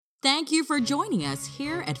Thank you for joining us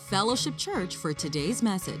here at Fellowship Church for today's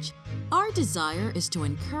message. Our desire is to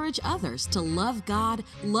encourage others to love God,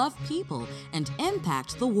 love people, and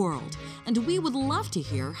impact the world. And we would love to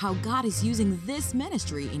hear how God is using this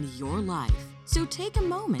ministry in your life. So take a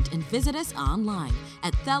moment and visit us online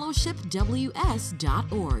at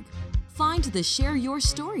fellowshipws.org. Find the Share Your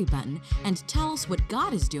Story button and tell us what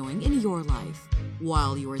God is doing in your life.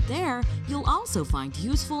 While you're there, you'll also find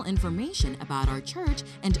useful information about our church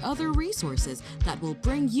and other resources that will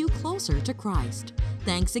bring you closer to Christ.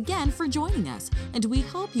 Thanks again for joining us, and we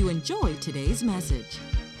hope you enjoy today's message.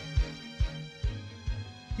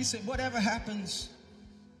 He said, whatever happens,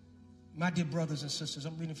 my dear brothers and sisters,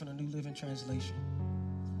 I'm reading from the New Living Translation.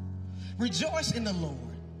 Rejoice in the Lord.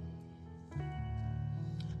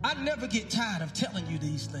 I never get tired of telling you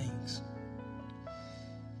these things.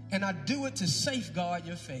 And I do it to safeguard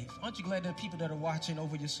your faith. Aren't you glad there are people that are watching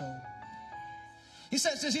over your soul? He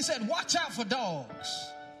says this, he said, watch out for dogs.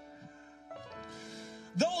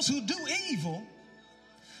 Those who do evil,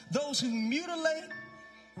 those who mutilate,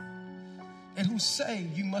 and who say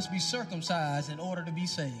you must be circumcised in order to be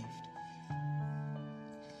saved.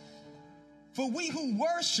 For we who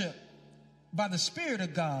worship by the Spirit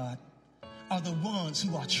of God are the ones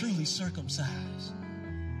who are truly circumcised.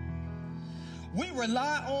 We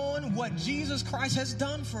rely on what Jesus Christ has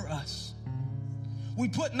done for us. We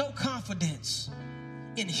put no confidence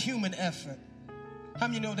in human effort. How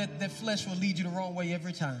many know that flesh will lead you the wrong way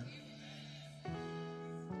every time?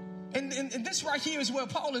 And this right here is where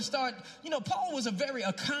Paul has started. You know, Paul was a very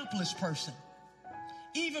accomplished person.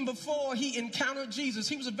 Even before he encountered Jesus,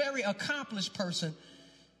 he was a very accomplished person.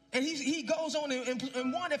 And he goes on,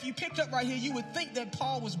 and one, if you picked up right here, you would think that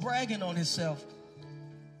Paul was bragging on himself.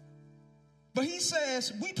 But he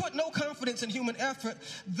says, we put no confidence in human effort,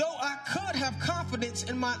 though I could have confidence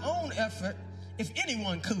in my own effort if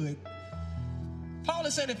anyone could. Paul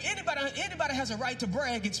is saying, if anybody has a right to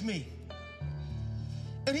brag, it's me.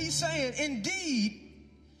 And he's saying, indeed,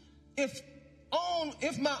 if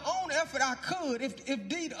my own effort I could, if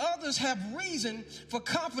indeed others have reason for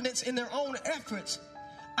confidence in their own efforts,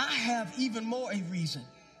 I have even more a reason.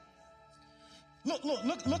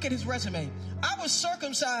 Look at his resume. I was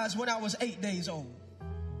circumcised when I was 8 days old.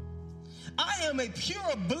 I am a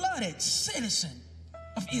pure-blooded citizen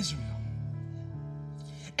of Israel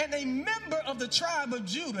and a member of the tribe of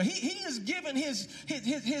Judah. He is given his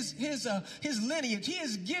lineage. He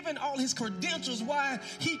is given all his credentials why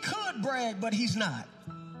he could brag, but he's not.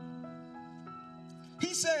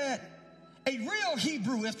 He said, a real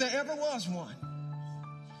Hebrew, if there ever was one.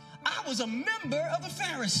 I was a member of the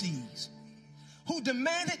Pharisees who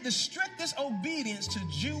demanded the strictest obedience to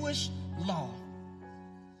Jewish law.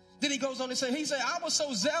 Then he goes on to say, I was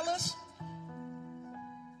so zealous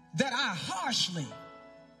that I harshly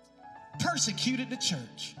persecuted the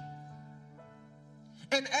church.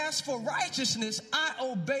 And as for righteousness, I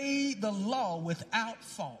obeyed the law without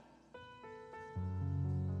fault.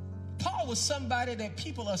 Paul was somebody that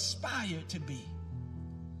people aspired to be.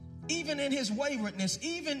 Even in his waywardness,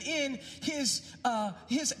 even in his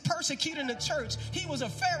persecuting the church, he was a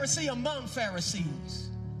Pharisee among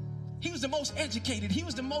Pharisees. He was the most educated. He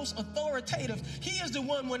was the most authoritative. He is the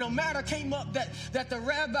one, when a matter came up that the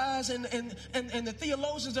rabbis and the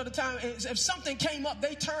theologians of the time, if something came up,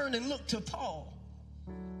 they turned and looked to Paul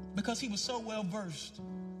because he was so well versed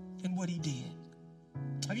in what he did.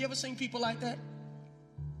 Have you ever seen people like that?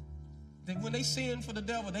 That when they sin for the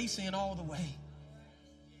devil, they sin all the way.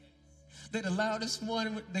 They're the loudest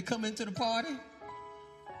one that come into the party.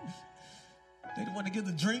 They want to give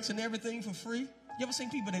the drinks and everything for free. You ever seen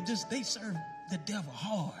people that they serve the devil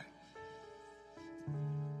hard?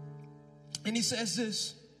 And he says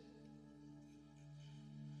this.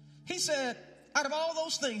 He said, out of all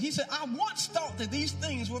those things, he said, I once thought that these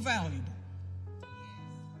things were valuable.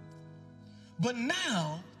 But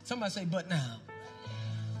now, somebody say, but now,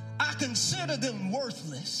 I consider them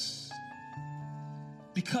worthless.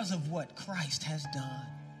 Because of what Christ has done.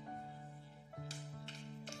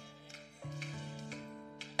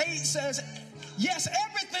 8 says, yes,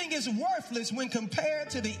 everything is worthless when compared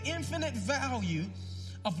to the infinite value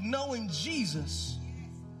of knowing Jesus,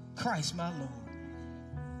 Christ my Lord.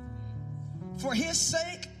 For his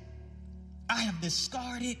sake, I have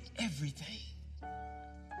discarded everything,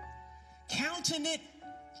 counting it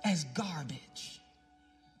as garbage,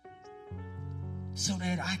 so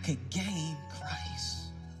that I could gain Christ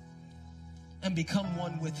and become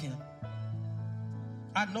one with him.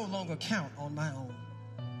 I no longer count on my own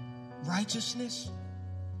righteousness,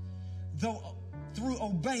 though through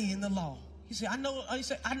obeying the law. He said, I no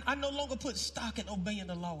longer put stock in obeying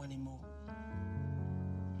the law anymore.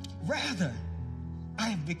 Rather, I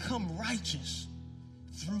have become righteous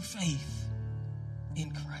through faith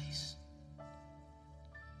in Christ.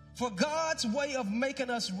 For God's way of making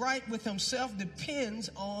us right with himself depends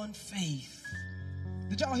on faith.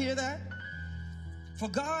 Did y'all hear that? For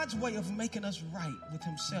God's way of making us right with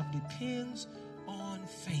himself depends on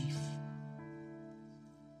faith.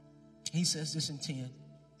 He says this in 10.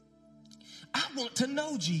 I want to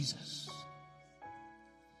know Jesus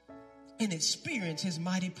and experience his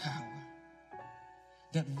mighty power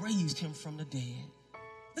that raised him from the dead.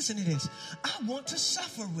 Listen to this. I want to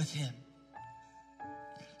suffer with him,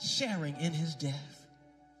 sharing in his death,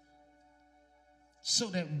 so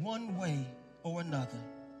that one way or another,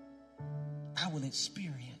 I will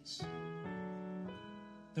experience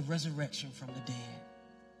the resurrection from the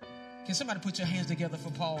dead. Can somebody put your hands together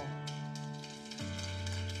for Paul?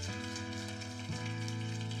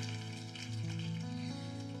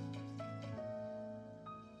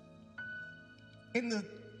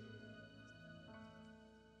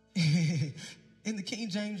 In the King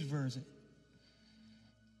James Version,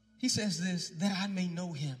 he says this, that I may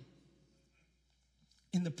know him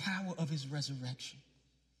in the power of his resurrection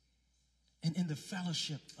and in the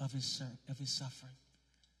fellowship of his suffering.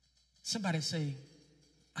 Somebody say,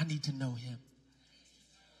 I need to know him.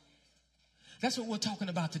 That's what we're talking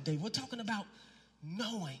about today. We're talking about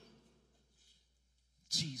knowing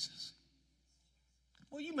Jesus.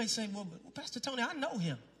 Well, you may say, well, Pastor Tony, I know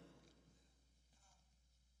him.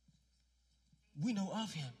 We know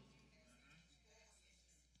of him.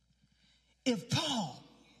 If Paul,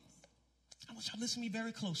 I want y'all to listen to me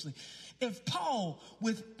very closely. If Paul,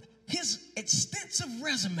 with his extensive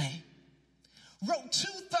resume, wrote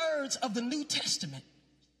 2/3 of the New Testament,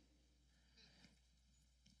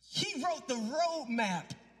 he wrote the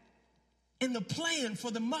roadmap and the plan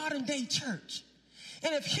for the modern day church.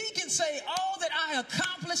 And if he can say all that I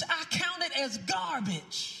accomplished, I count it as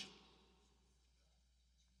garbage.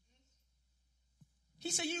 He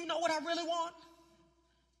said, you know what I really want?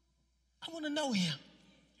 I want to know him.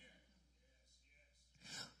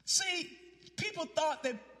 See, people thought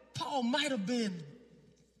that Paul might have been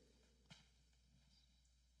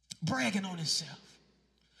bragging on himself.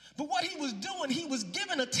 But what he was doing, he was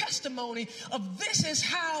giving a testimony of this is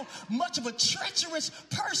how much of a treacherous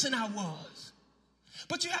person I was.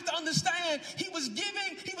 But you have to understand, he was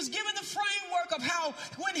giving the framework of how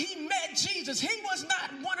when he met Jesus, he was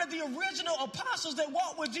not one of the original apostles that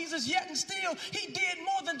walked with Jesus, yet and still he did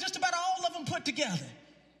more than just about all of them put together.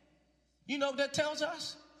 You know what that tells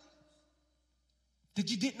us? That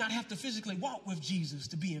you did not have to physically walk with Jesus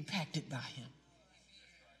to be impacted by him.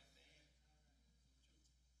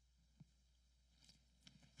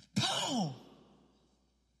 Paul.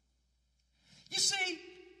 You see,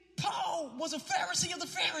 Paul was a Pharisee of the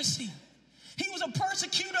Pharisee. He was a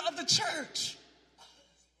persecutor of the church.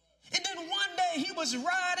 And then one day he was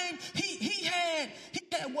riding, he had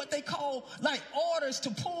what they call like orders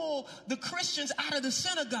to pull the Christians out of the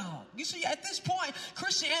synagogue. You see, at this point,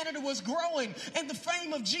 Christianity was growing and the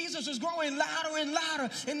fame of Jesus was growing louder and louder.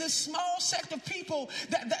 And this small sect of people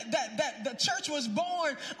that the church was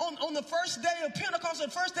born on the first day of Pentecost, the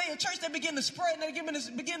first day of church, they begin to spread and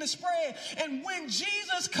they begin to spread. And when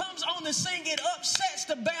Jesus comes on the scene, it upsets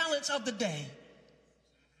the balance of the day.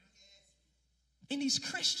 And these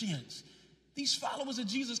Christians, these followers of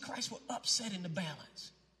Jesus Christ were upsetting the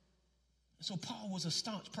balance. And so Paul was a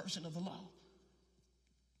staunch person of the law.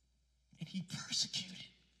 And he persecuted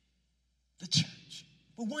the church.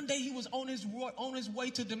 But one day he was on his way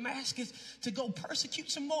to Damascus to go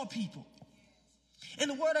persecute some more people.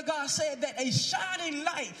 And the word of God said that a shining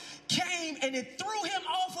light came and it threw him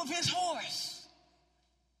off of his horse.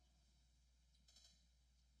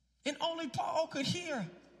 And only Paul could hear.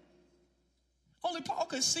 Only Paul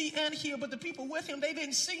could see and hear, but the people with him, they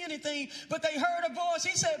didn't see anything, but they heard a voice.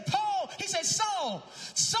 He said,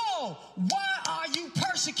 Saul, why are you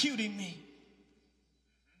persecuting me?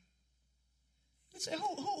 He said, who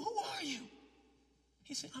are you?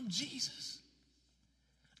 He said, I'm Jesus.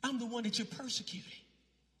 I'm the one that you're persecuting.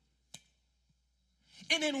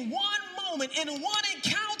 And in one moment, in one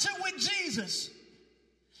encounter with Jesus,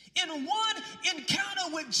 in one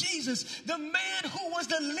encounter with Jesus, the man who was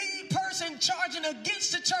the lead person charging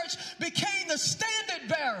against the church became the standard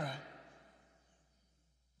bearer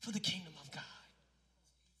for the kingdom of God.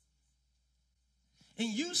 And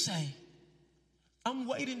you say, I'm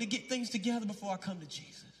waiting to get things together before I come to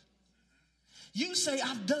Jesus. You say,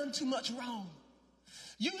 I've done too much wrong.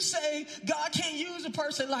 You say, God can't use a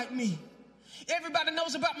person like me. Everybody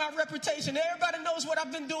knows about my reputation. Everybody knows what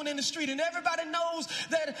I've been doing in the street. And everybody knows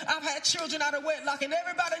that I've had children out of wedlock. And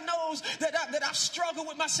everybody knows that I've struggled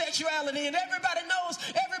with my sexuality. And everybody knows.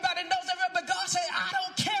 But God said, I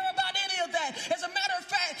don't care about any of that. As a matter of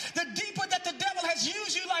fact, the deeper that the devil has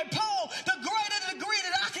used you like Paul, the greater the degree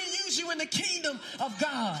that I can use you in the kingdom of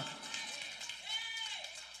God.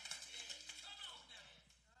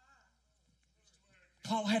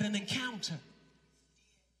 Paul had an encounter.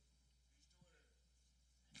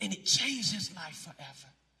 And it changed his life forever.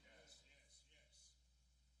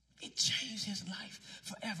 It changed his life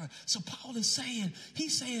forever. So Paul is saying,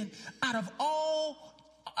 he's saying, out of all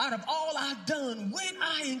I've done, when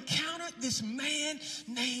I encountered this man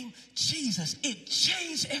named Jesus, it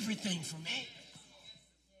changed everything for me.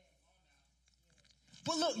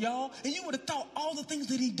 But look, y'all, and you would have thought all the things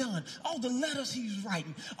that he done, all the letters he was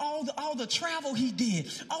writing, all the travel he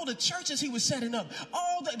did, all the churches he was setting up,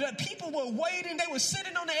 all the people were waiting. They were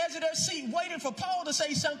sitting on the edge of their seat waiting for Paul to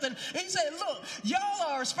say something. And he said, look, y'all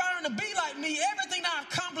are aspiring to be like me. Everything I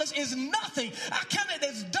accomplished is nothing. I count it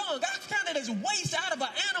as dung. I count it as waste out of an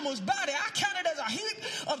animal's body. I count it as a heap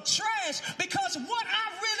of trash, because what I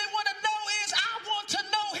really want to know is I want to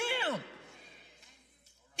know him.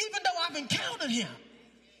 Even though I've encountered him,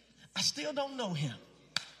 I still don't know him.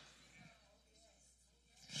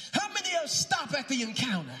 How many of us stop at the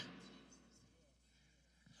encounter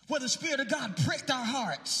where the Spirit of God pricked our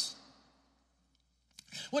hearts?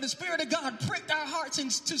 Where the Spirit of God pricked our hearts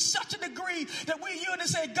to such a degree that we yearned and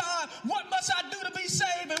said, God, what must I do to be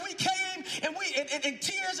saved? And we came and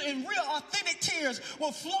tears, and real authentic tears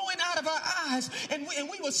were flowing out of our eyes. And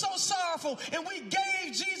we were so sorrowful, and we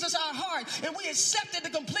gave Jesus our heart, and we accepted the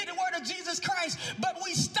completed word of Jesus Christ. But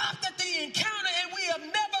we stopped at the encounter, and we have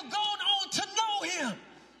never gone on to know him.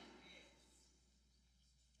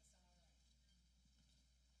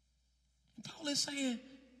 Paul is saying,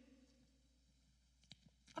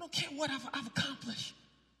 I don't care what I've accomplished.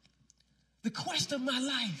 The quest of my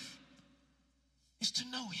life is to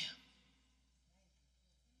know him.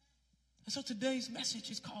 And so today's message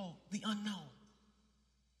is called The Unknown.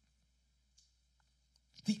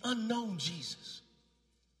 The unknown Jesus.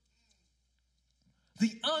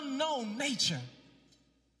 The unknown nature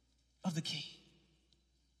of the King.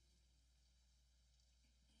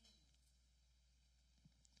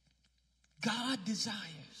 God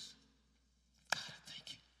desires,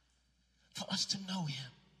 for us to know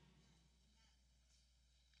him.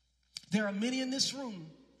 There are many in this room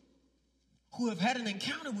who have had an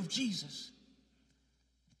encounter with Jesus.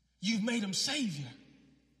 You've made him Savior,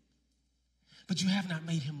 but you have not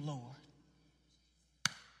made him Lord.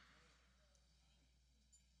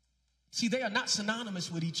 See, they are not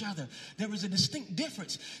synonymous with each other. There is a distinct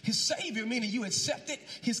difference. His Savior, meaning you accepted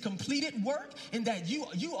his completed work and that you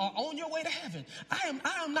are on your way to heaven. I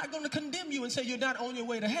am not going to condemn you and say you're not on your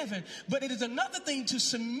way to heaven, but it is another thing to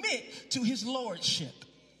submit to his lordship.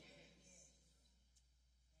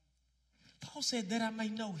 Paul said that I may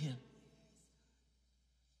know him.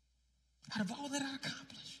 Out of all that I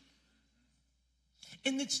accomplished.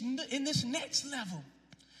 In this next level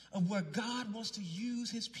of where God wants to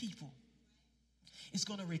use his people, it's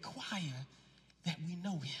going to require that we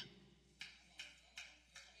know him.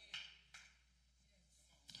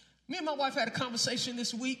 Me and my wife had a conversation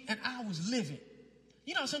this week, and I was livid.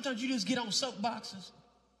 You know, sometimes you just get on soapboxes.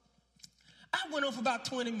 I went on for about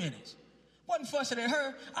 20 minutes. Wasn't fussing at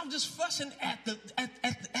her. I'm just fussing at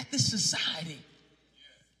this society.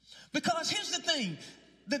 Because here's the thing.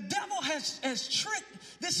 The devil has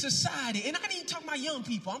tricked this society, and I ain't even talking about young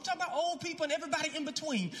people. I'm talking about old people and everybody in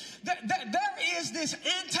between. There is this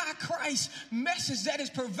antichrist message that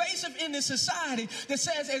is pervasive in this society that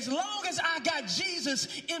says, as long as I got Jesus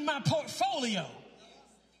in my portfolio.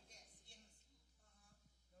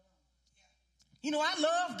 You know, I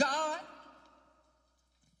love God.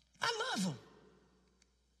 I love him.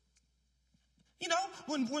 You know,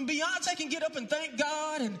 when Beyonce can get up and thank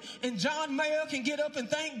God, and John Mayer can get up and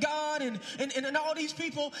thank God, and all these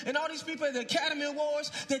people at the Academy Awards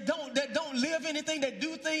that don't live anything, that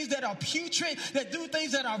do things that are putrid, that do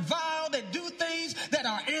things that are vile, that do things that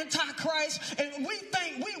are antichrist, and we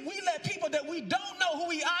think we let people that we don't know, who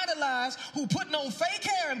we idolize, who putting on fake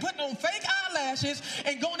hair and putting on fake eyelashes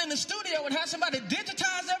and going in the studio and have somebody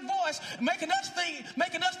digitize their voice, making us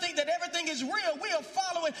think that everything is real. We are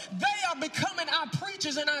following. They are becoming our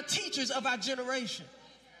preachers and our teachers of our generation.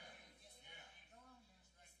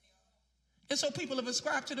 And so people have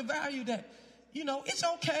ascribed to the value that, you know, it's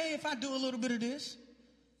okay if I do a little bit of this.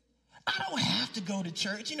 I don't have to go to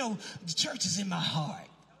church. You know, the church is in my heart.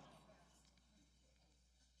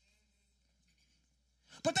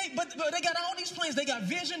 But they got all these plans. They got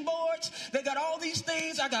vision boards. They got all these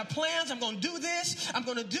things. I got plans. I'm going to do this. I'm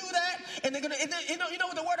going to do that. And they're going to, you know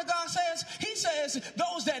what the word of God says? He says,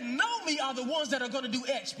 those that know me are the ones that are going to do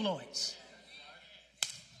exploits.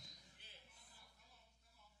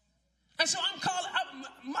 And so I'm calling,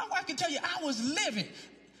 my wife can tell you, I was living.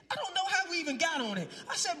 I don't know how we even got on it.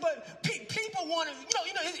 I said, but people want it.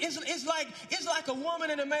 It's like a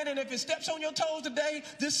woman and a man, and if it steps on your toes today,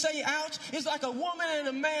 just say ouch. It's like a woman and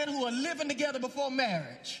a man who are living together before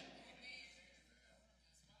marriage.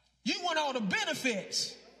 You want all the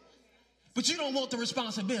benefits, but you don't want the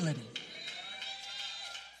responsibility.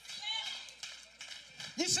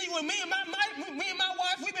 You see, when me and my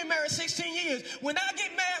wife, we've been married 16 years. When I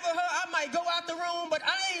get mad with her, I might go out the room, but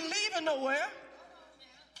I ain't leaving nowhere.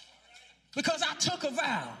 Because I took a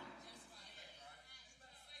vow.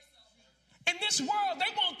 In this world,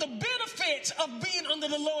 they want the benefits of being under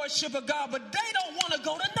the lordship of God, but they don't want to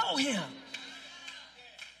go to know him.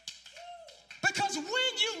 Because when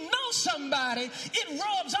you know somebody, it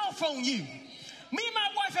rubs off on you. Me and my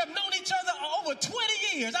wife have known each other over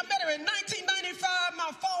 20 years. I met her in 1995,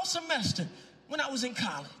 my fall semester, when I was in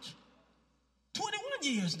college.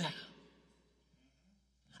 21 years now.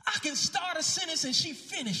 I can start a sentence and she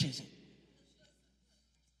finishes it.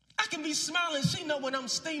 I can be smiling. She know when I'm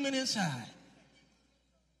steaming inside.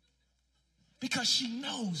 Because she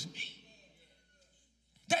knows me.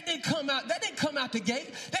 That didn't come out the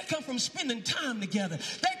gate. That come from spending time together.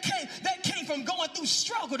 That came from going through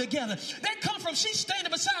struggle together. That come from she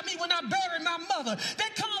standing beside me when I buried my mother.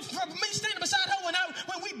 That comes from me standing beside her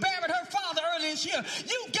when we buried her father earlier this year.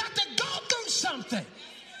 You got to go through something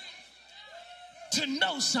to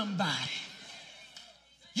know somebody.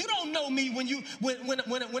 You don't know me when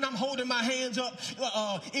I'm holding my hands up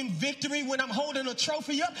in victory, when I'm holding a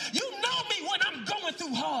trophy up. You know me when I'm going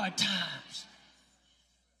through hard times.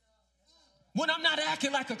 When I'm not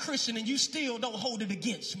acting like a Christian and you still don't hold it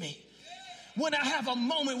against me. When I have a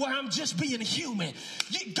moment where I'm just being human.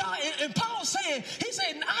 God, and Paul's saying, he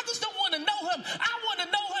said, I just don't want to know him. I want to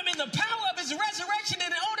know him in the power of his resurrection.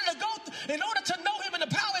 And in order to know him in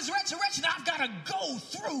the power of his resurrection, I've got to go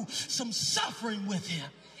through some suffering with him.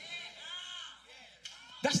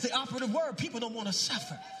 That's the operative word. People don't want to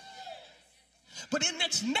suffer. But in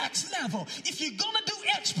this next level, if you're going to do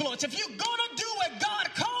exploits, if you're going to do what God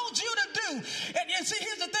called you to do, and see,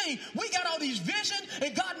 here's the thing. We got all these visions,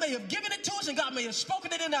 and God may have given it to us, and God may have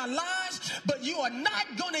spoken it in our lives, but you are not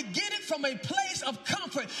going to get it from a place of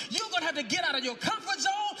comfort. You're going to have to get out of your comfort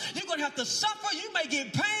zone. You're going to have to suffer. You may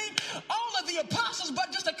get pain. All of the apostles,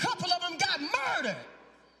 but just a couple of them got murdered,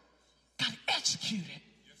 got executed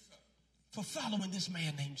for following this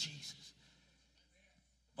man named Jesus.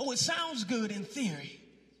 Oh, it sounds good in theory.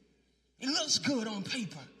 It looks good on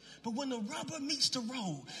paper. But when the rubber meets the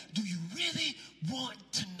road, do you really want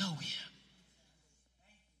to know him?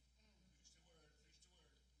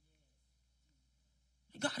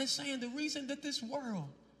 God is saying the reason that this world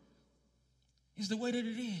is the way that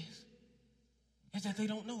it is that they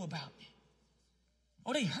don't know about me.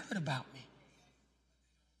 Or they heard about me,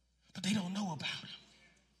 but they don't know about him.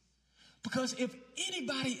 Because if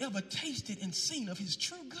anybody ever tasted and seen of his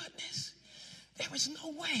true goodness, there is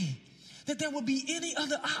no way that there would be any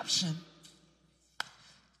other option.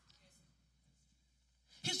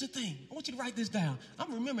 Here's the thing. I want you to write this down.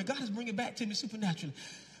 I'm remembering, God is bringing it back to me supernaturally.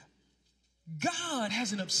 God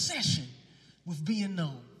has an obsession with being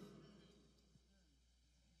known.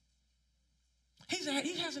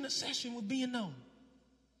 He has an obsession with being known.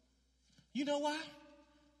 You know why?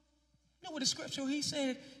 You know what the scripture, he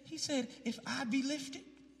said, if I be lifted.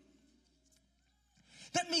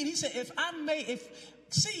 That means, he said, here's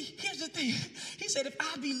the thing. He said, if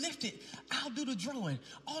I be lifted, I'll do the drawing.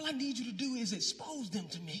 All I need you to do is expose them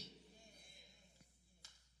to me.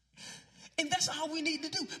 And that's all we need to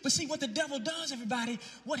do. But see, what the devil does, everybody,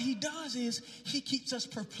 what he does is he keeps us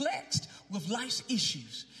perplexed with life's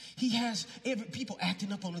issues. He has people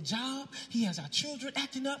acting up on the job. He has our children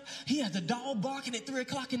acting up. He has the dog barking at 3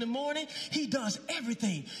 o'clock in the morning. He does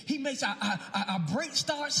everything. He makes our brakes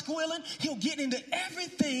start squealing. He'll get into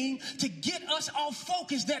everything to get us off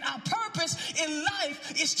focus that our purpose in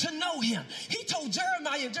life is to know him. He told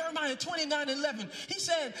Jeremiah in Jeremiah 29:11, he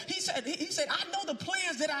said, I know the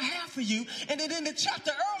plans that I have for you. And then in the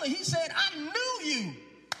chapter earlier, he said, I knew you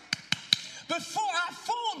before I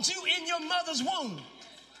formed you in your mother's womb.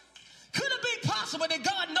 Could it be possible that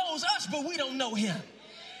God knows us, but we don't know him?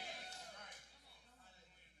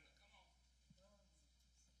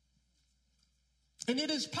 And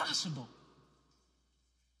it is possible.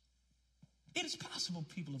 It is possible,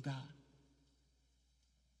 people of God.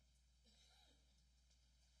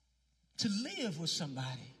 to live with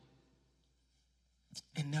somebody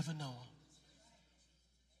and never know them.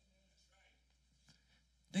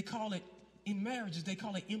 They call it, in marriages, they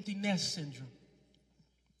call it empty nest syndrome.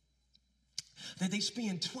 That they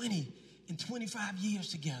spend 20 and 25 years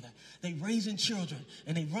together. They raising children,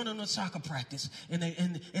 and they run on a soccer practice, and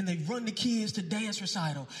they run the kids to dance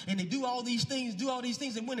recital, and they do all these things,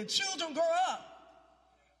 and when the children grow up,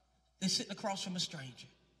 they're sitting across from a stranger.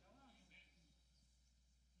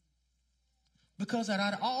 Because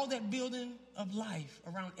out of all that building of life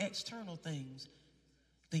around external things,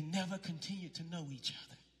 they never continue to know each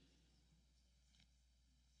other.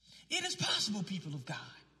 It is possible, people of God,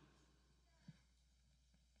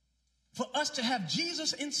 for us to have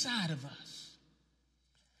Jesus inside of us,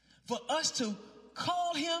 for us to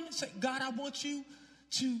call him and say, God, I want you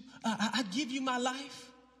to, I give you my life.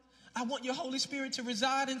 I want your Holy Spirit to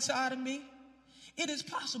reside inside of me. It is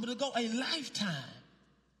possible to go a lifetime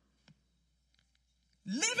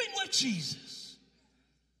living with Jesus,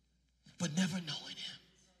 but never knowing him.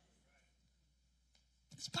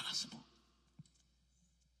 It's possible.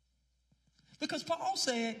 Because Paul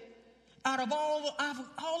said, out of all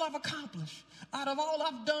I've accomplished, out of all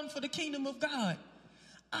I've done for the kingdom of God,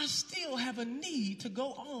 I still have a need to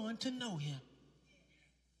go on to know him.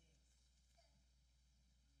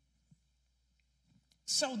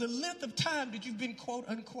 So the length of time that you've been, quote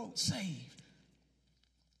unquote, saved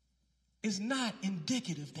is not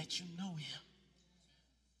indicative that you know him.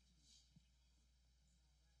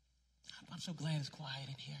 I'm so glad it's quiet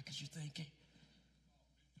in here because you're thinking.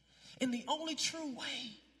 And the only true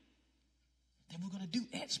way that we're going to do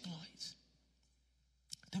exploits,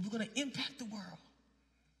 that we're going to impact the world,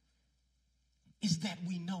 is that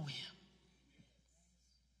we know him.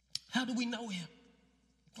 How do we know him?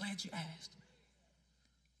 Glad you asked.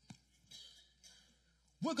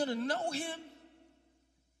 We're going to know him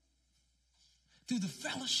through the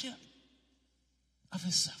fellowship of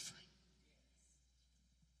his suffering.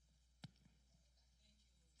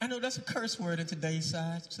 I know that's a curse word in today's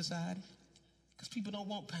society because people don't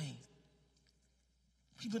want pain.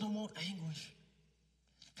 People don't want anguish.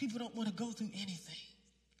 People don't want to go through anything.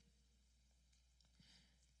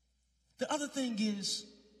 The other thing is,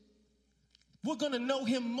 we're going to know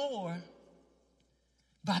him more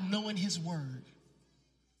by knowing his word.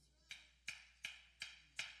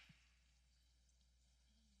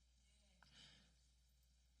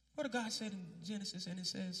 What did God say in Genesis, and it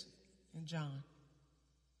says in John?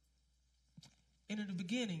 And in the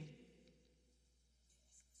beginning,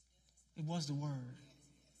 it was the Word.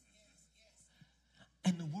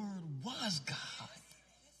 And the Word was God.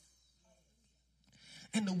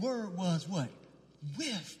 And the Word was what?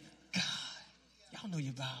 With God. Y'all know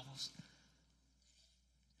your Bibles.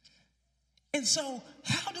 And so,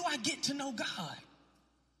 how do I get to know God?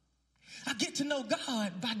 I get to know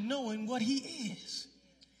God by knowing what he is.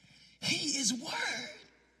 He is Word.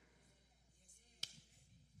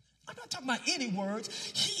 I'm not talking about any words.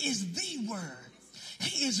 He is the Word.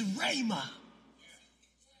 He is Rhema.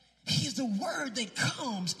 He is the Word that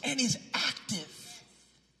comes and is active.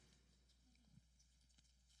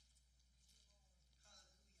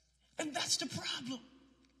 And that's the problem.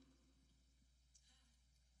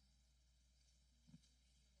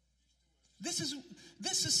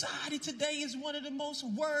 This society today is one of the most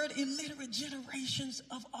word illiterate generations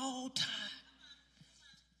of all time.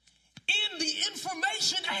 In the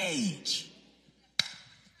information age.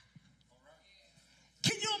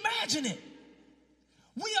 Can you imagine it?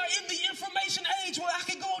 We are in the information age where I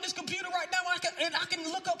can go on this computer right now and I can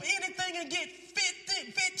look up anything and get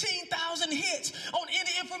 15,000 hits on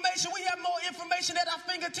any information. We have more information at our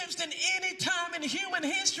fingertips than any time in human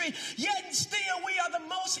history, yet and still we are the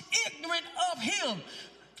most ignorant of him.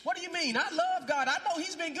 What do you mean? I love God. I know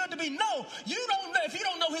he's been good to me. No, you don't know. If you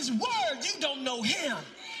don't know his word, you don't know him.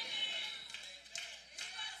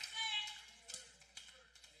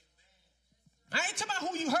 I ain't talking about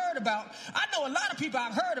who you heard about. I know a lot of people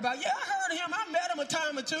I've heard about. Yeah, I heard of him. I met him a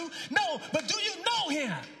time or two. No, but do you know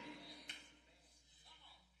him?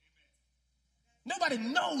 Nobody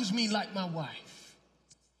knows me like my wife.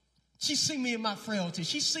 She's seen me in my frailty.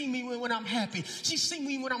 She's seen me when I'm happy. She's seen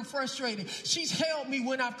me when I'm frustrated. She's held me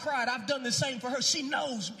when I've cried. I've done the same for her. She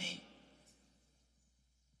knows me.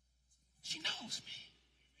 She knows me.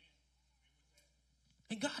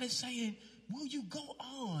 And God is saying, will you go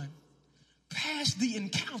on past the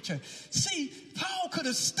encounter? See, Paul could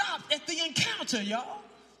have stopped at the encounter, y'all.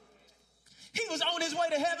 He was on his way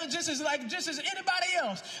to heaven just as anybody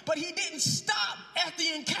else. But he didn't stop at the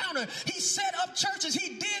encounter. He set up churches. He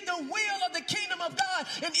did the will of the kingdom of God.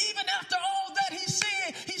 And even after all that he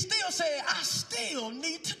said, he still said, I still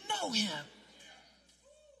need to know him. him.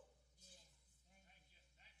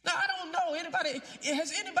 Now, I don't know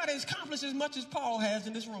has anybody accomplished as much as Paul has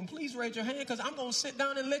in this room? Please raise your hand, because I'm going to sit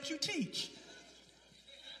down and let you teach.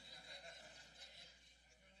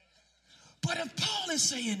 But if Paul is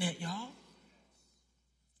saying that, y'all,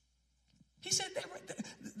 he said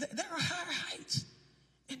there are higher heights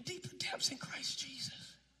and deeper depths in Christ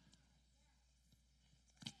Jesus.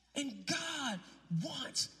 And God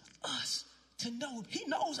wants us to know him. He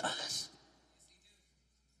knows us.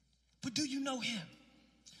 But do you know him?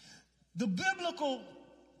 The biblical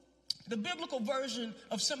version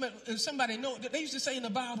of somebody know that they used to say in the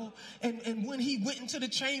Bible, and when he went into the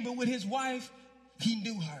chamber with his wife, he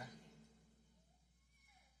knew her.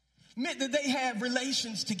 Meant that they had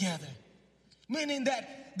relations together. Meaning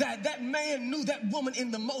that man knew that woman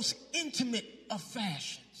in the most intimate of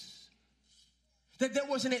fashions. That there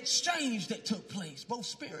was an exchange that took place, both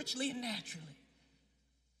spiritually and naturally.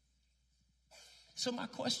 So my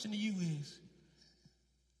question to you is,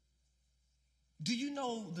 do you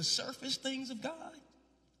know the surface things of God?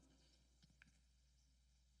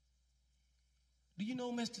 Do you know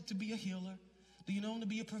him as to be a healer? Do you know him to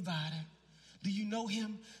be a provider? Do you know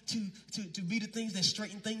him to be the things that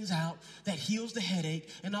straighten things out, that heals the headache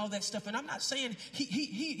and all that stuff? And I'm not saying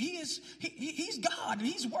he's God and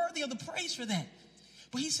he's worthy of the praise for that.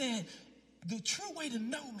 But he said, the true way to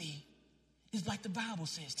know me is like the Bible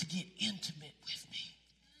says, to get intimate with me.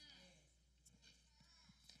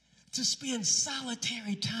 To spend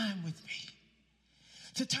solitary time with me.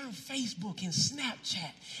 To turn Facebook and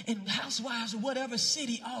Snapchat and Housewives or whatever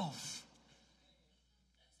city off.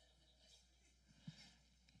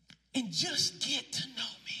 And just get to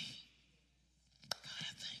know me. God,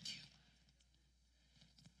 I thank you.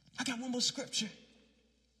 I got one more scripture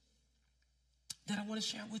that I want to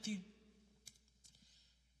share with you.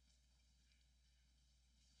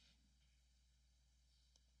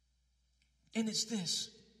 And it's this.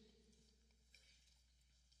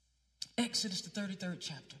 Exodus, the 33rd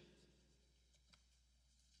chapter.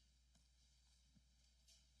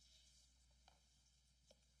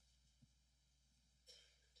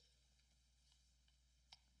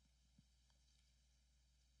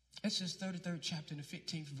 Exodus 33rd chapter, in the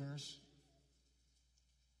 15th verse.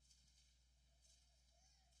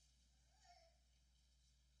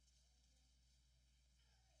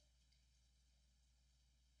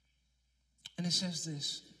 And it says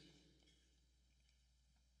this.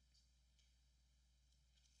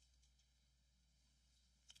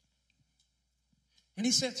 And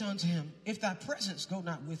he said unto him, if thy presence go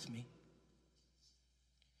not with me,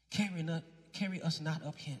 carry us not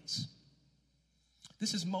up hence.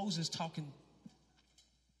 This is Moses talking.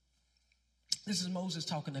 This is Moses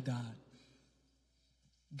talking to God.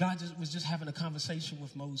 God was just having a conversation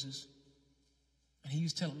with Moses. And he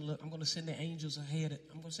was telling him, look, I'm going to send the angels ahead.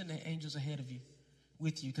 I'm going to send the angels ahead of you,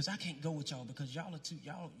 with you, because I can't go with y'all because y'all are too,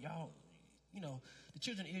 y'all, you know, the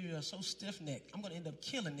children of Israel are so stiff-necked. I'm going to end up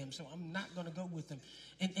killing them, so I'm not going to go with them.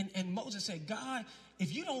 And Moses said, God,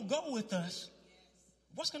 if you don't go with us,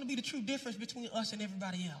 what's going to be the true difference between us and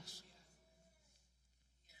everybody else?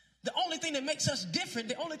 The only thing that makes us different,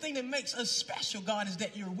 the only thing that makes us special, God, is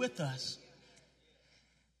that you're with us.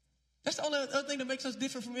 That's the only other thing that makes us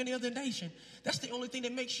different from any other nation. That's the only thing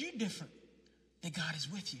that makes you different, that God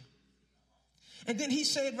is with you. And then he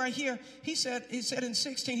said right here, he said in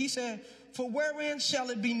 16, he said, for wherein shall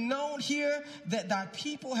it be known here that thy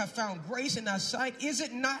people have found grace in thy sight? Is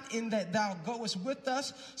it not in that thou goest with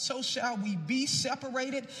us? So shall we be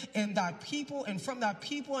separated in thy people and from thy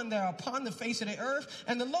people, and there upon the face of the earth.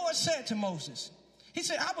 And the Lord said to Moses, he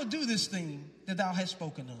said, I will do this thing that thou hast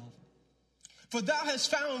spoken of. For thou hast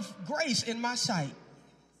found grace in my sight,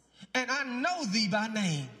 and I know thee by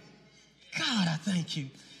name. God, I thank you.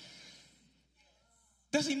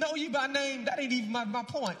 Does he know you by name? That ain't even my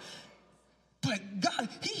point. But God,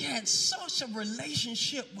 he had such a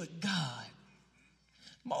relationship with God.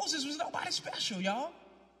 Moses was nobody special, y'all.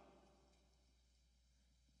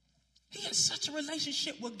 He had such a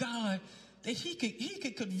relationship with God that he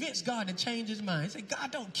could convince God to change his mind. He said,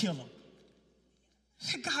 God, don't kill him. He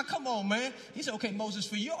said, God, come on, man. He said, okay, Moses,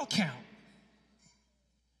 for your account,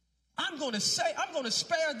 I'm going to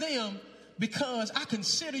spare them because I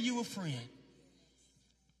consider you a friend.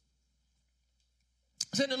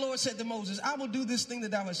 Then the Lord said to Moses, I will do this thing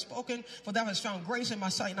that thou hast spoken, for thou hast found grace in my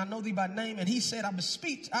sight, and I know thee by name. And he said, as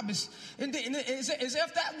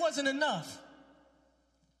if that wasn't enough,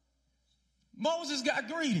 Moses got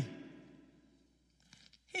greedy.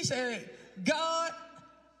 He said, God,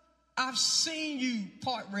 I've seen you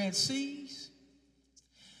part Red Seas.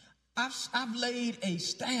 I've laid a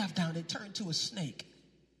staff down that turned to a snake.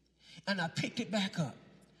 and I picked it back up.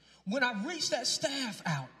 When I reached that staff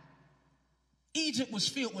out, Egypt was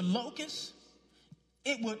filled with locusts.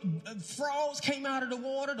 Frogs came out of the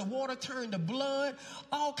water turned to blood,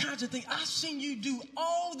 all kinds of things. I've seen you do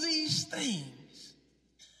all these things.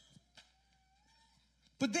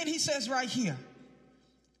 But then he says right here,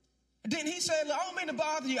 then he said, I don't mean to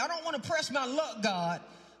bother you. I don't want to press my luck, God.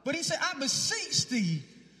 But he said, I beseech thee,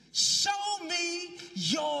 show me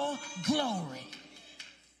your glory.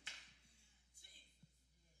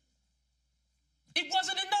 It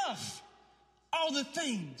wasn't enough, all the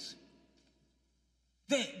things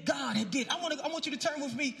that God had did. I want you to turn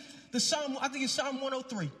with me to Psalm, I think it's Psalm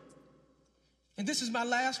 103. And this is my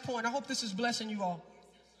last point. I hope this is blessing you all.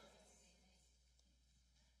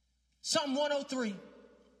 Psalm 103.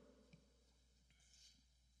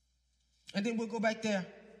 And then we'll go back there.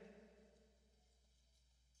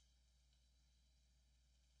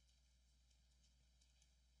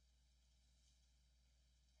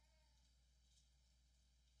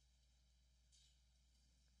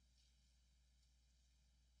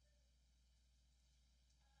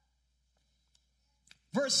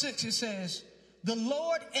 Verse 6, it says, the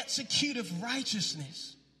Lord executeth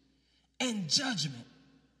righteousness and judgment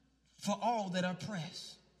for all that are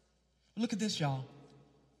oppressed. Look at this, y'all.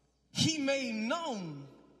 He made known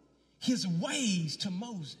his ways to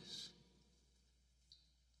Moses,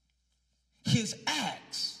 his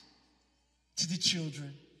acts to the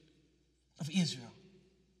children of Israel.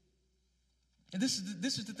 And this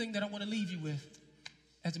is the thing that I want to leave you with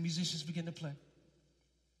as the musicians begin to play.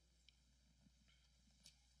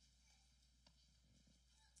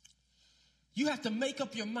 You have to make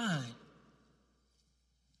up your mind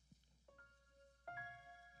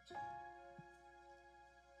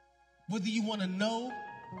whether you want to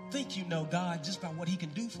think you know God just by what he can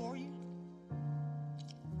do for you,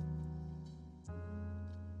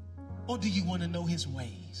 or do you want to know his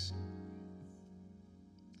ways?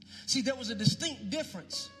 See, there was a distinct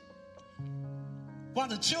difference. While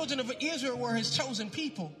the children of Israel were his chosen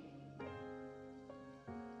people,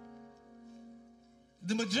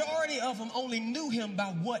 the majority of them only knew him by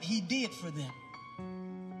what he did for them.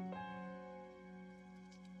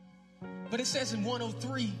 But it says in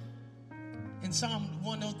 103, in Psalm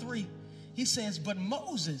 103, he says, but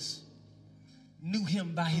Moses knew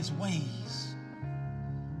him by his ways.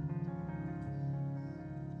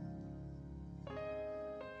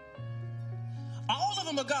 All of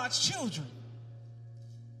them are God's children,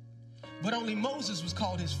 but only Moses was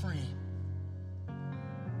called his friend.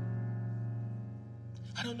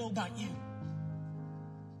 I don't know about you,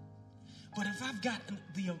 but if I've got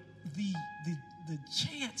the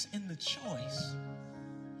chance and the choice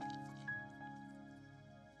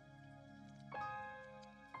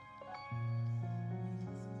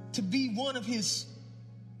to be one of his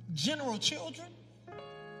general children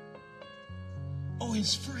or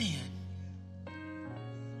his friend,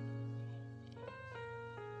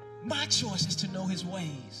 my choice is to know his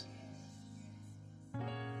ways.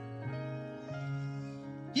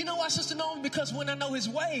 You know why, Sister Norman? Because when I know his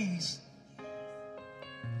ways,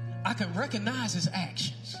 I can recognize his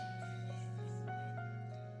actions.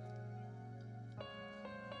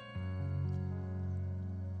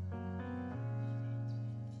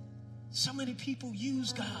 So many people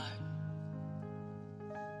use God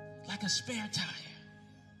like a spare tire.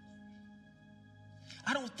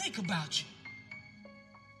 I don't think about you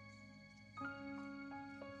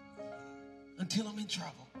until I'm in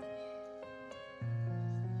trouble.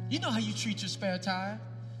 You know how you treat your spare tire.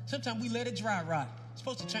 Sometimes we let it dry rot. You're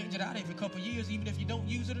supposed to change it out every couple of years, even if you don't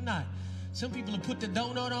use it or not. Some people will put the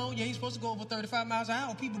donut on. You ain't supposed to go over 35 miles an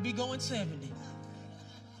hour. People be going 70.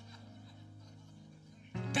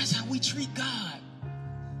 That's how we treat God.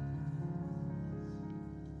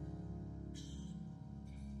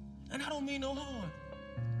 And I don't mean no harm.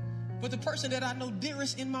 But the person that I know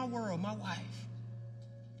dearest in my world, my wife,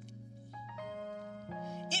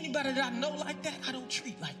 anybody that I know like that, I don't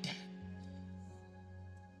treat like that.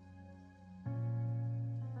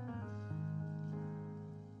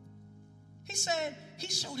 He said he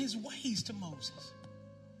showed his ways to Moses.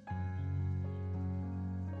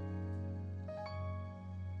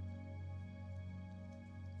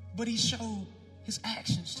 But he showed his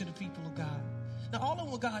actions to the people of God. Now, all of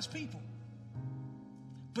them were God's people.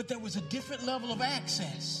 But there was a different level of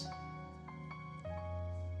access.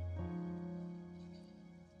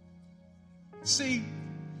 See,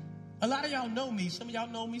 a lot of y'all know me. Some of y'all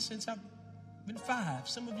know me since I've been 5.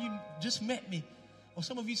 Some of you just met me. Or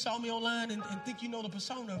some of you saw me online and think you know the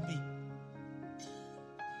persona of me.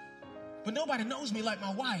 But nobody knows me like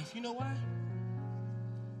my wife. You know why?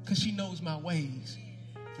 Because she knows my ways.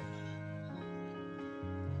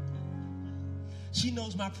 She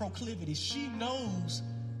knows my proclivities. She knows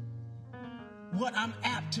what I'm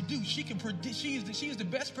apt to do. She can predict. She is the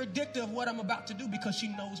best predictor of what I'm about to do because she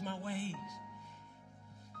knows my ways.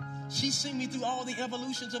 She's seen me through all the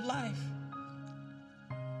evolutions of life.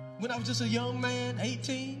 When I was just a young man,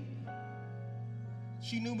 18,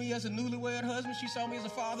 she knew me as a newlywed husband. She saw me as a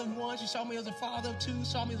father of one. She saw me as a father of two.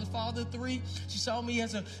 Saw me as a father of three. She saw me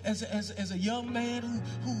as a young man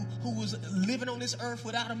who was living on this earth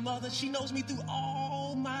without a mother. She knows me through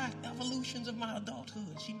all my evolutions of my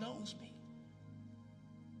adulthood. She knows me.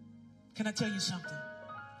 Can I tell you something?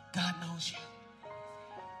 God knows you.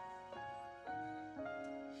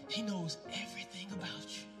 He knows everything about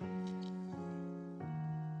you.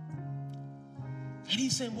 And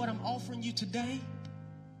he's saying, what I'm offering you today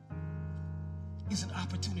is an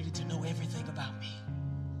opportunity to know everything about me.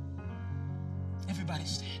 Everybody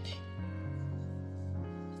standing.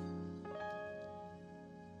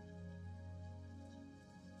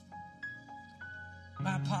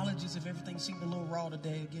 My apologies if everything seemed a little raw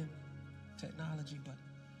today. Again, technology, but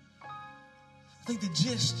I think the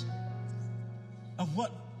gist of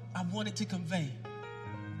what I wanted to convey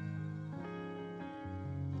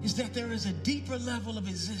is that there is a deeper level of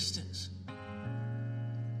existence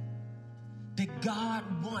that God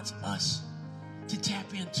wants us to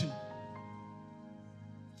tap into.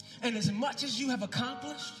 And as much as you have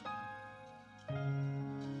accomplished,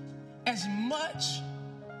 as much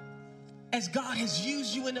as God has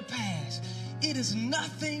used you in the past, it is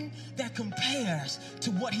nothing that compares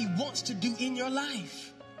to what he wants to do in your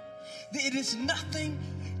life. It is nothing.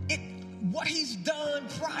 What he's done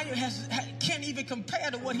prior can't even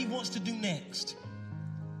compare to what he wants to do next.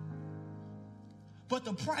 But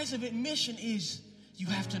the price of admission is you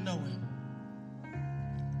have to know him.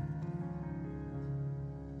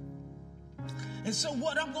 And so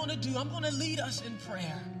what I'm going to do, I'm going to lead us in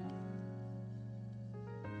prayer.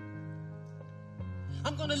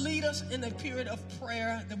 I'm going to lead us in a period of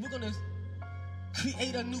prayer that we're going to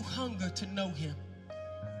create a new hunger to know him.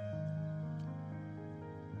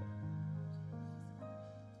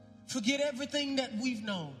 Forget everything that we've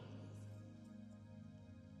known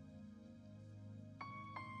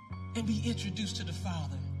and be introduced to the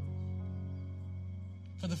Father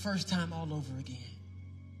for the first time all over again.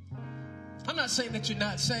 I'm not saying that you're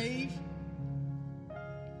not saved,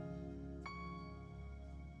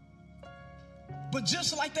 but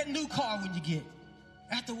just like that new car when you get,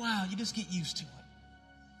 after a while, you just get used to it.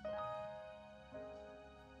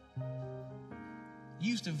 You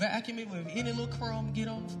used to vacuum it with any little crumb get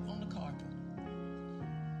on the carpet.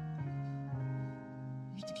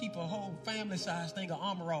 Used to keep a whole family-sized thing of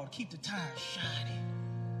Armor All to keep the tires shiny.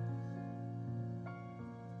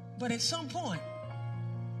 But at some point,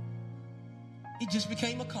 it just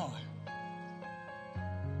became a car.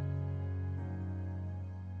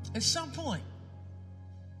 At some point,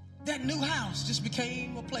 that new house just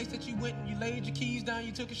became a place that you went and you laid your keys down,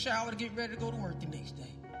 you took a shower to get ready to go to work the next day.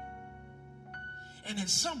 And at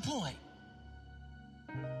some point,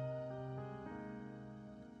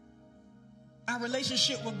 our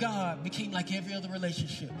relationship with God became like every other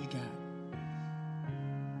relationship we got.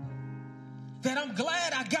 That I'm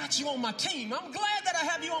glad I got you on my team. I'm glad that I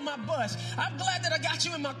have you on my bus. I'm glad that I got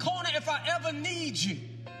you in my corner if I ever need you.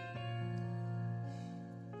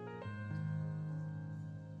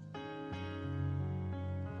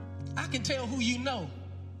 I can tell who you know.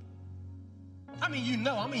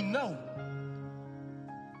 No.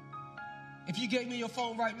 If you gave me your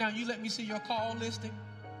phone right now, you let me see your call listing.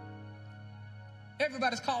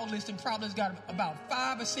 Everybody's call listing probably has got about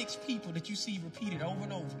 5 or 6 people that you see repeated over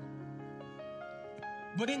and over.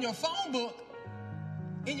 But in your phone book,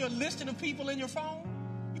 in your listing of people in your phone,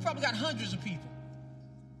 you probably got hundreds of people.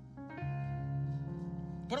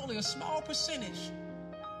 But only a small percentage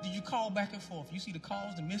do you call back and forth. You see the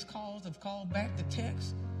calls, the missed calls, the call back, the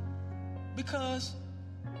text. Because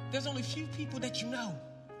there's only a few people that you know,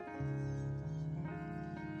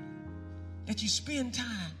 that you spend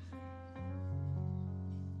time,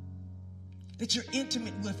 that you're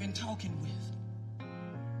intimate with and talking with.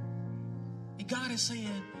 And God is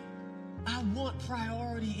saying, I want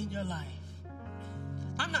priority in your life.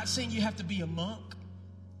 I'm not saying you have to be a monk.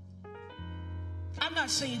 I'm not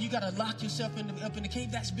saying you got to lock yourself up in the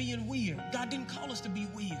cave. That's being weird. God didn't call us to be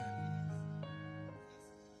weird.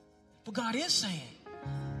 But God is saying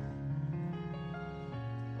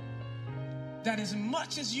that as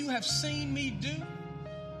much as you have seen me do,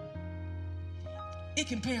 it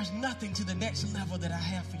compares nothing to the next level that I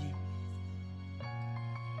have for you.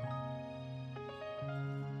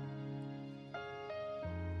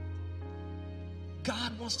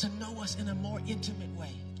 God wants to know us in a more intimate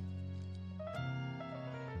way.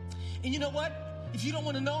 And you know what? If you don't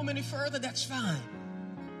want to know him any further, that's fine.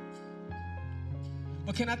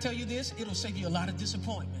 But can I tell you this? It'll save you a lot of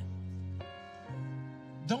disappointment.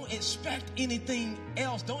 Don't expect anything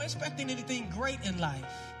else. Don't expect anything great in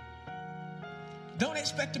life. Don't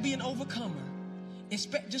expect to be an overcomer.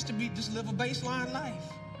 Expect just to live a baseline life.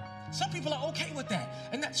 Some people are okay with that,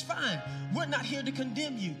 and that's fine. We're not here to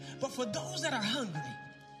condemn you. But for those that are hungry,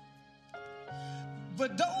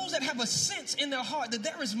 but those that have a sense in their heart that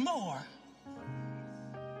there is more,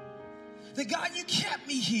 that God, you kept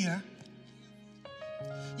me here.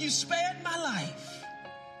 You spared my life.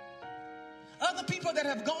 Other people that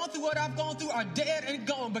have gone through what I've gone through are dead and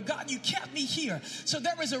gone, but God, you kept me here. So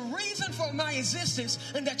there is a reason for my existence,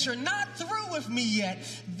 and that you're not through with me yet.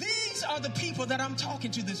 These are the people that I'm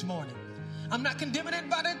talking to this morning. I'm not condemning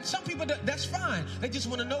anybody. Some people, that's fine. They just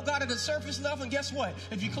want to know God at the surface level, and guess what?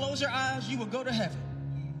 If you close your eyes, you will go to heaven.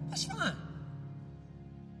 That's fine.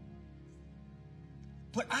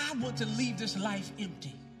 But I want to leave this life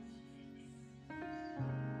empty.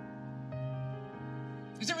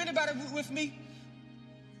 Is there anybody with me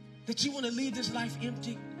that you want to leave this life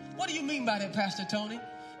empty? What do you mean by that, Pastor Tony?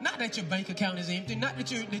 Not that your bank account is empty, not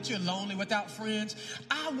that you're lonely without friends.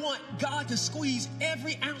 I want God to squeeze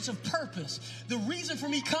every ounce of purpose. The reason for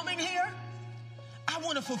me coming here, I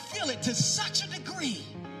want to fulfill it to such a degree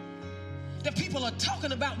that people are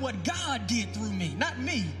talking about what God did through me, not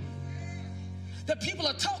me. That people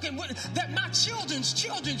are talking, that my children's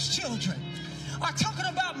children are talking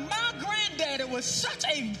about my granddaddy was such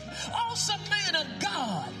an awesome man of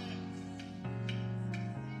God,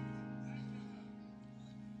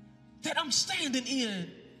 that I'm standing in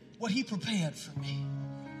what he prepared for me.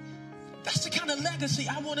 That's the kind of legacy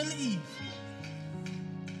I want to leave.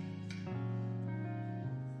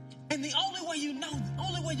 And the only way the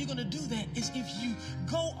only way you're going to do that is if you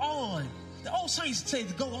go on. The old saints say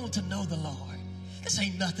to go on to know the Lord. This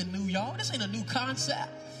ain't nothing new, y'all. This ain't a new concept.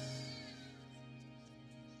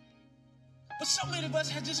 But so many of us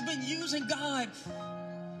have just been using God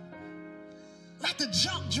like the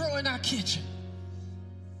junk drawer in our kitchen.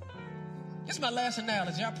 This is my last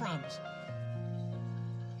analogy, I promise.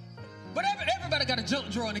 But everybody got a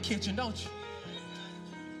junk drawer in the kitchen, don't you?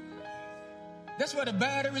 That's where the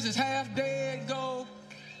batteries is half dead go.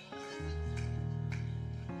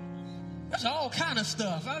 There's all kind of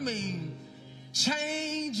stuff. I mean,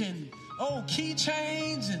 change and old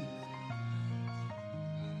keychains and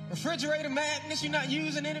refrigerator magnets you're not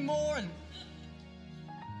using anymore. And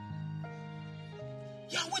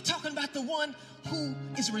y'all, we're talking about the one who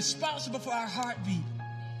is responsible for our heartbeat.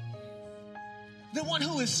 The one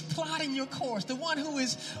who is plotting your course. The one who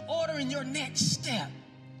is ordering your next step.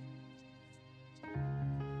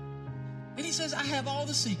 And he says, I have all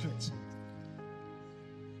the secrets.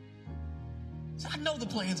 So I know the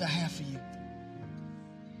plans I have for you.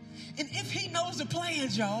 And if he knows the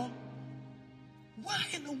plans, y'all, why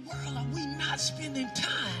in the world are we not spending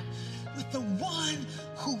time with the one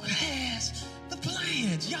who has the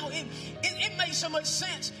plans? Y'all, it makes so much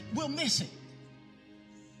sense, we'll miss it.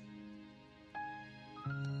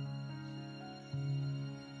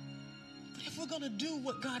 But if we're going to do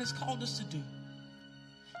what God has called us to do,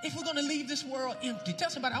 if we're going to leave this world empty, tell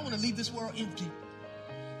somebody, I want to leave this world empty.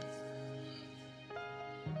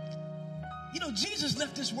 You know, Jesus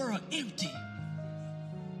left this world empty.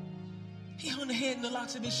 He hung the head and the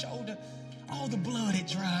locks of his shoulder. All the blood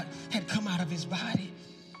had come out of his body.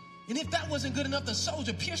 And if that wasn't good enough, the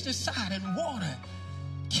soldier pierced his side and water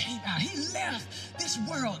came out. He left this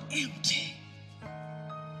world empty.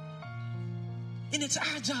 And it's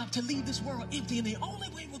our job to leave this world empty. And the only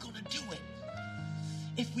way we're going to do it,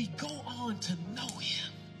 if we go on to know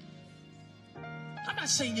him. I'm not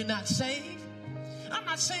saying you're not saved. I'm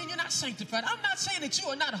not saying you're not sanctified. I'm not saying that you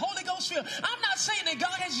are not Holy Ghost filled. I'm not saying that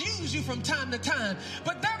God has used you from time to time.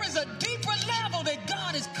 But there is a deeper level that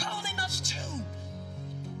God is calling us to.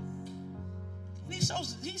 And he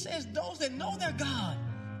says those that know their God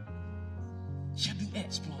shall do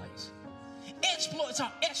exploits. Exploits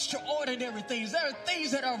are extraordinary things. There are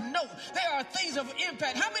things that are of note. There are things of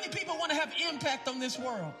impact. How many people want to have impact on this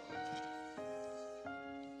world?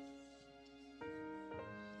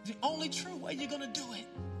 The only true way you're going to do it,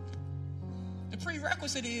 the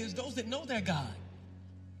prerequisite is those that know their God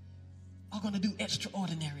are going to do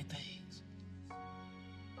extraordinary things.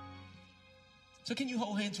 So can you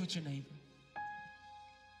hold hands with your neighbor?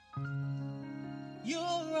 You're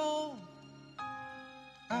all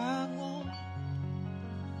I want.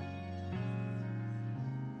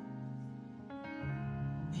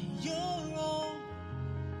 And you're all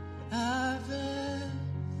I've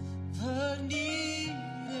ever needed.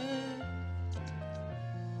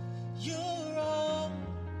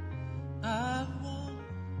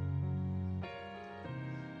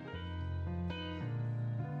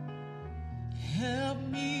 Help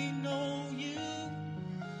me know you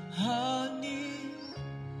are near.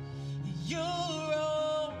 You're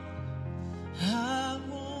all I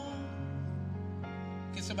want.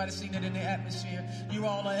 Can somebody sing that in the atmosphere? You're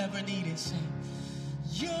all I ever needed. Sing.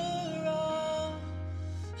 You're all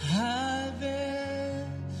I've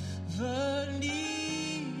ever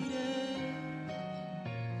needed.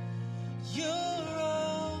 You're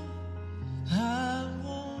all I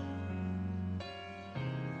want.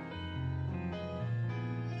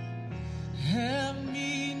 Help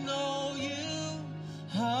me know you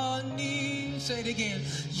are near. Say it again.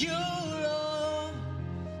 You're all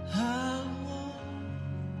I want.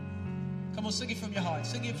 Come on, sing it from your heart.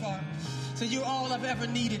 Sing it from your heart. Say, you're all I've ever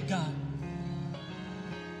needed, God.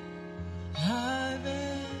 I've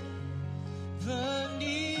ever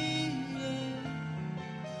needed.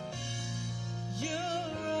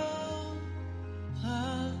 You're all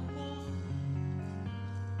I want.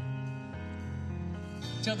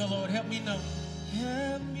 Tell the Lord, help me know.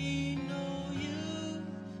 Help me know you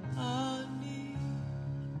are near.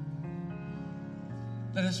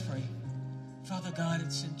 Let us pray. Father God,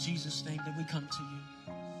 it's in Jesus' name that we come to you.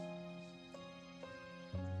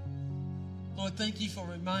 Lord, thank you for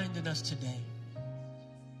reminding us today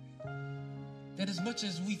that as much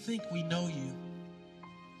as we think we know you,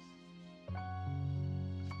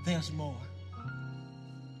 there's more.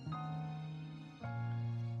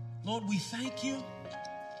 Lord, we thank you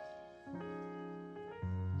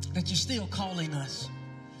that you're still calling us.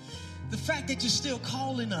 The fact that you're still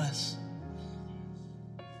calling us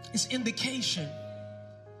is indication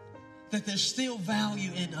that there's still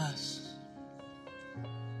value in us.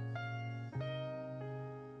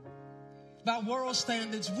 By world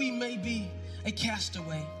standards, we may be a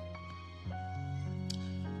castaway.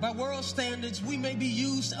 By world standards, we may be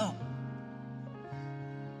used up.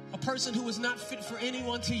 A person who is not fit for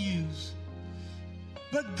anyone to use.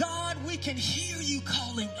 But God, we can hear you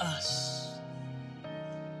calling us.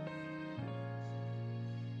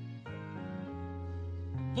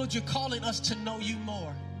 Lord, you're calling us to know you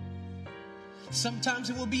more. Sometimes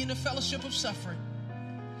it will be in the fellowship of suffering.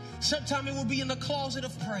 Sometimes it will be in the closet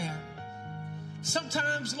of prayer.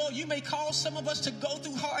 Sometimes, Lord, you may cause some of us to go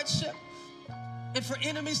through hardship and for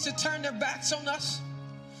enemies to turn their backs on us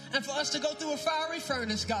and for us to go through a fiery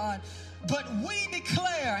furnace, God. But we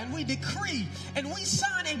declare and we decree and we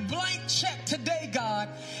sign a blank check today, God,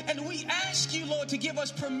 and we ask you, Lord, to give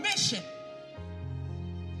us permission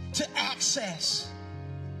to access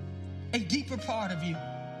a deeper part of you.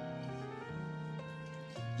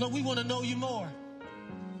 Lord, we want to know you more.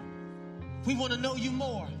 We want to know you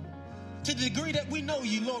more. To the degree that we know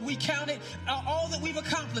you, Lord, we count it, all that we've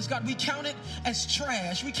accomplished, God, we count it as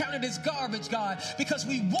trash. We count it as garbage, God, because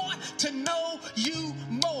we want to know you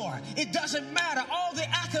more. It doesn't matter. All the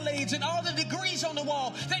accolades and all the degrees on the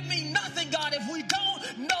wall, they mean nothing, God, if we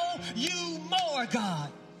don't know you more,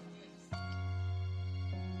 God.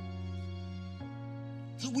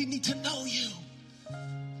 So we need to know you.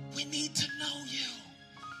 We need to know you.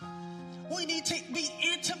 We need to be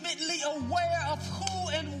intimately aware of who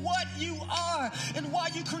and what you are and why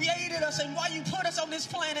you created us and why you put us on this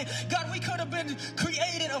planet. God, we could have been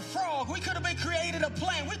created a frog. We could have been created a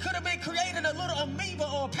plant. We could have been created a little amoeba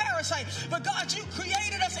or a parasite. But God, you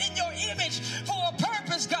created us in your image for a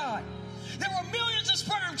purpose, God. There were millions of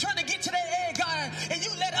sperm trying to get to that egg, God, and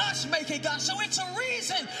you let us make it, God. So it's a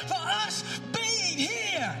reason for us being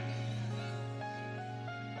here.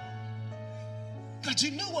 God,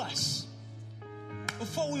 you knew us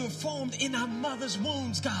before we were formed in our mother's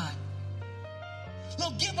wombs, God.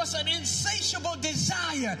 Lord, give us an insatiable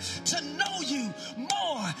desire to know you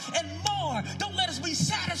more and more. Don't let us be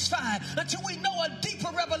satisfied until we know a deeper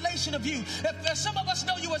revelation of you. If some of us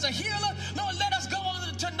know you as a healer, Lord, let us go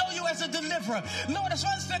on to know you as a deliverer. Lord, as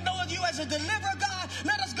far as to know you as a deliverer, God,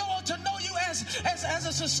 let us go on to know you as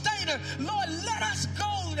a sustainer. Lord, let us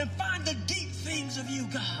go and find the deep things of you,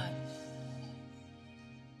 God.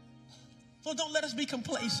 Lord, don't let us be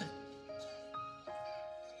complacent.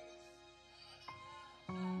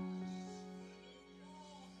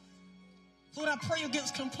 Lord, I pray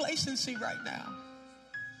against complacency right now.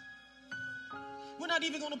 We're not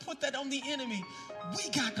even going to put that on the enemy. We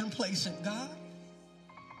got complacent, God.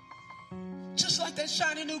 Just like that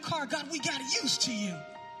shiny new car, God, we got used to you.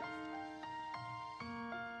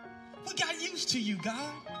 We got used to you,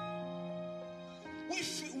 God. We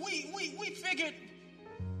figured,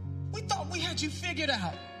 we thought we had you figured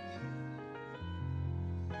out.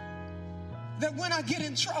 That when I get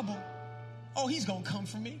in trouble, oh, he's going to come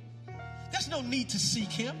for me. There's no need to seek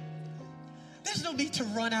him. There's no need to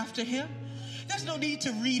run after him. There's no need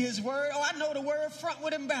to read his word. Oh, I know the word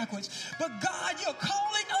frontward and backwards. But God, you're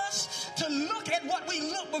calling us to look at what we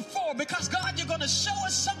looked before, because God, you're going to show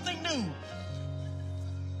us something new.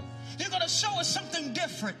 You're going to show us something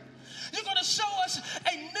different. You're going to show us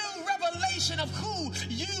a new revelation of who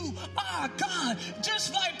you are, God.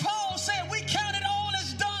 Just like Paul said, we count it all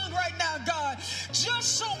as dung right now, God,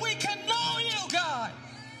 just so we can know you, God.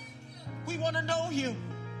 We want to know you.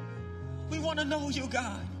 We want to know you,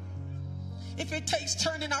 God. If it takes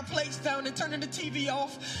turning our plates down and turning the TV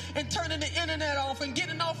off and turning the internet off and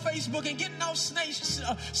getting off Facebook and getting off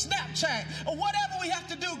Snapchat or whatever we have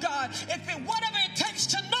to do, God, whatever it takes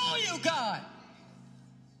to know you, God.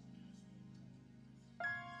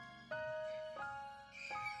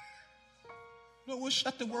 Lord, we'll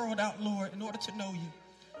shut the world out, Lord, in order to know you.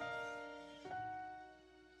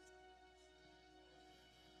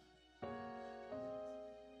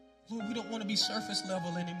 Lord, we don't want to be surface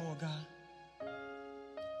level anymore, God.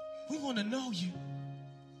 We want to know you.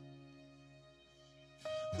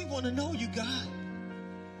 We want to know you, God.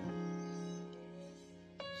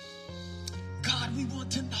 God, we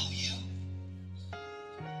want to know you.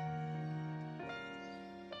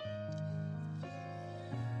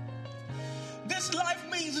 This life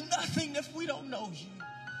means nothing if we don't know you.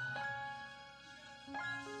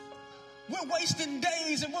 We're wasting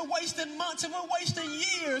days and we're wasting months and we're wasting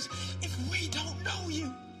years if we don't know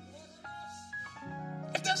you.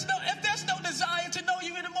 If there's no desire to know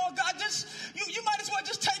you anymore, God, you might as well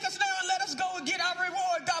just take us now and let us go and get our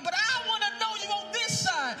reward, God. But I want to know you on this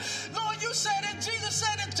side. Lord, you said it, Jesus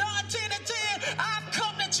said in John 10:10, I've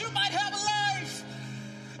come that you might have life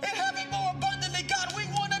and have it more abundantly, God. We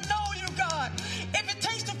want to know you, God. If it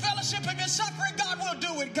takes the fellowship of your suffering, God, we'll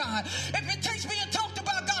do it, God. If it takes being talked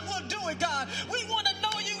about, God, we'll do it, God. We want to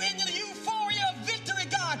know you in the euphoria of victory,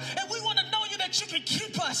 God. And we want to know you that you can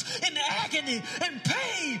keep us in the agony and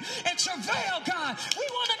pain and travail, God. We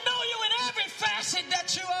want to know you in every facet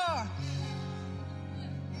that you are.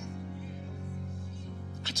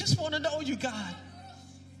 I just want to know you, God.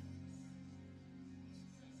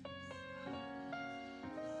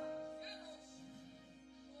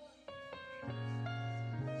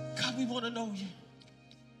 God, we want to know you.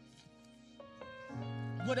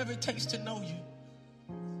 Whatever it takes to know you.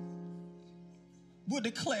 We'll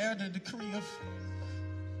declare the decree of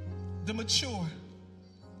the mature.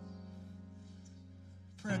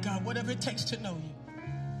 Pray, God, whatever it takes to know you.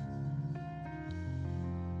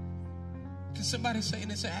 Can somebody say in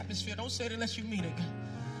this atmosphere? Don't say it unless you mean it.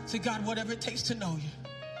 Say, God, whatever it takes to know you.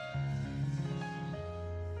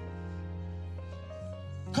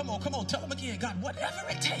 Come on, tell them again. God, whatever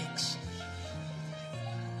it takes.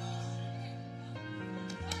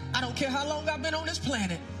 I don't care how long I've been on this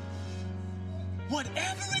planet.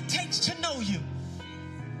 Whatever it takes to know you.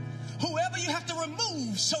 Whoever you have to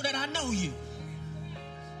remove so that I know you.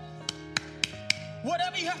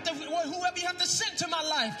 Whoever you have to send to my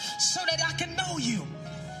life so that I can know you.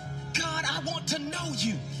 God, I want to know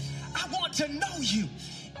you. I want to know you.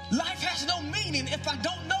 Life has no meaning if I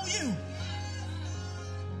don't know you.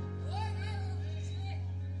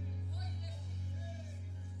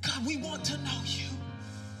 God, we want to know you.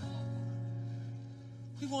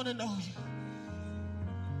 We want to know you.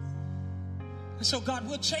 And so, God,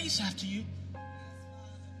 we'll chase after you.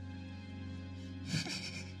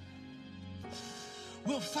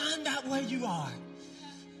 We'll find out where you are.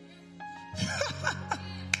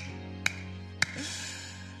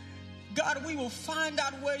 God, we will find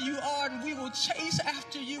out where you are and we will chase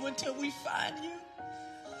after you until we find you.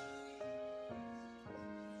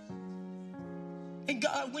 And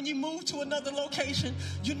God, when you move to another location,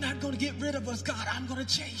 you're not going to get rid of us. God, I'm going to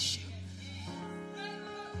chase you.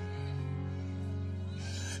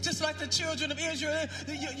 Just like the children of Israel,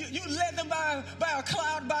 you led them by a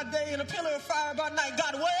cloud by day and a pillar of fire by night.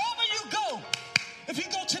 God, wherever you go, if you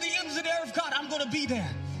go to the ends of the earth, God, I'm going to be there.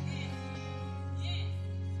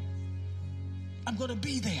 I'm going to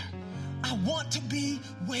be there. I want to be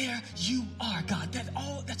where you are, God.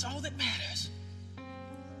 That's all that matters.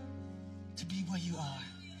 To be where you are.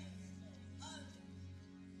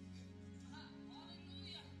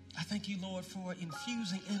 I thank you, Lord, for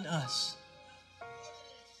infusing in us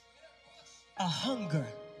a hunger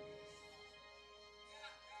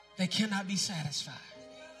that cannot be satisfied.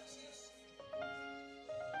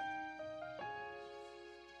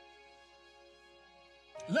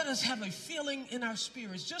 Let us have a feeling in our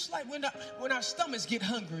spirits, just like when our stomachs get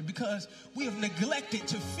hungry because we have neglected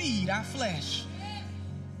to feed our flesh.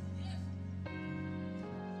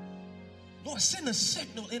 Lord, send a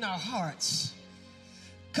signal in our hearts.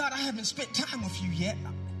 God, I haven't spent time with you yet.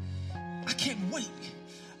 I can't wait.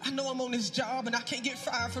 I know I'm on this job and I can't get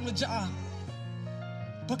fired from the job.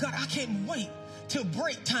 But God, I can't wait till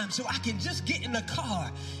break time so I can just get in the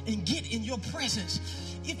car and get in your presence,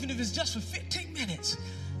 even if it's just for 15 minutes.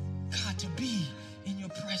 God, to be in your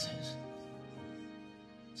presence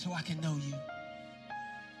so I can know you.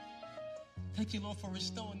 Thank you, Lord, for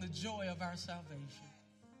restoring the joy of our salvation.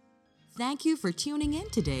 Thank you for tuning in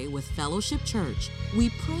today with Fellowship Church. We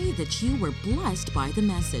pray that you were blessed by the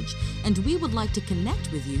message, and we would like to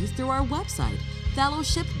connect with you through our website,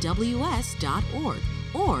 fellowshipws.org,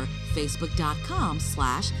 or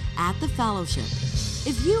facebook.com/@thefellowship.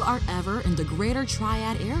 If you are ever in the Greater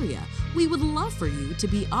Triad area, we would love for you to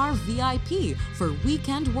be our VIP for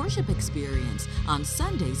weekend worship experience on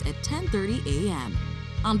Sundays at 10:30 a.m.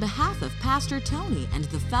 On behalf of Pastor Tony and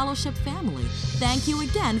the Fellowship family, thank you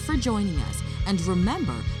again for joining us. And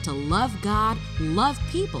remember to love God, love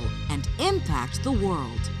people, and impact the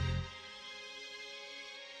world.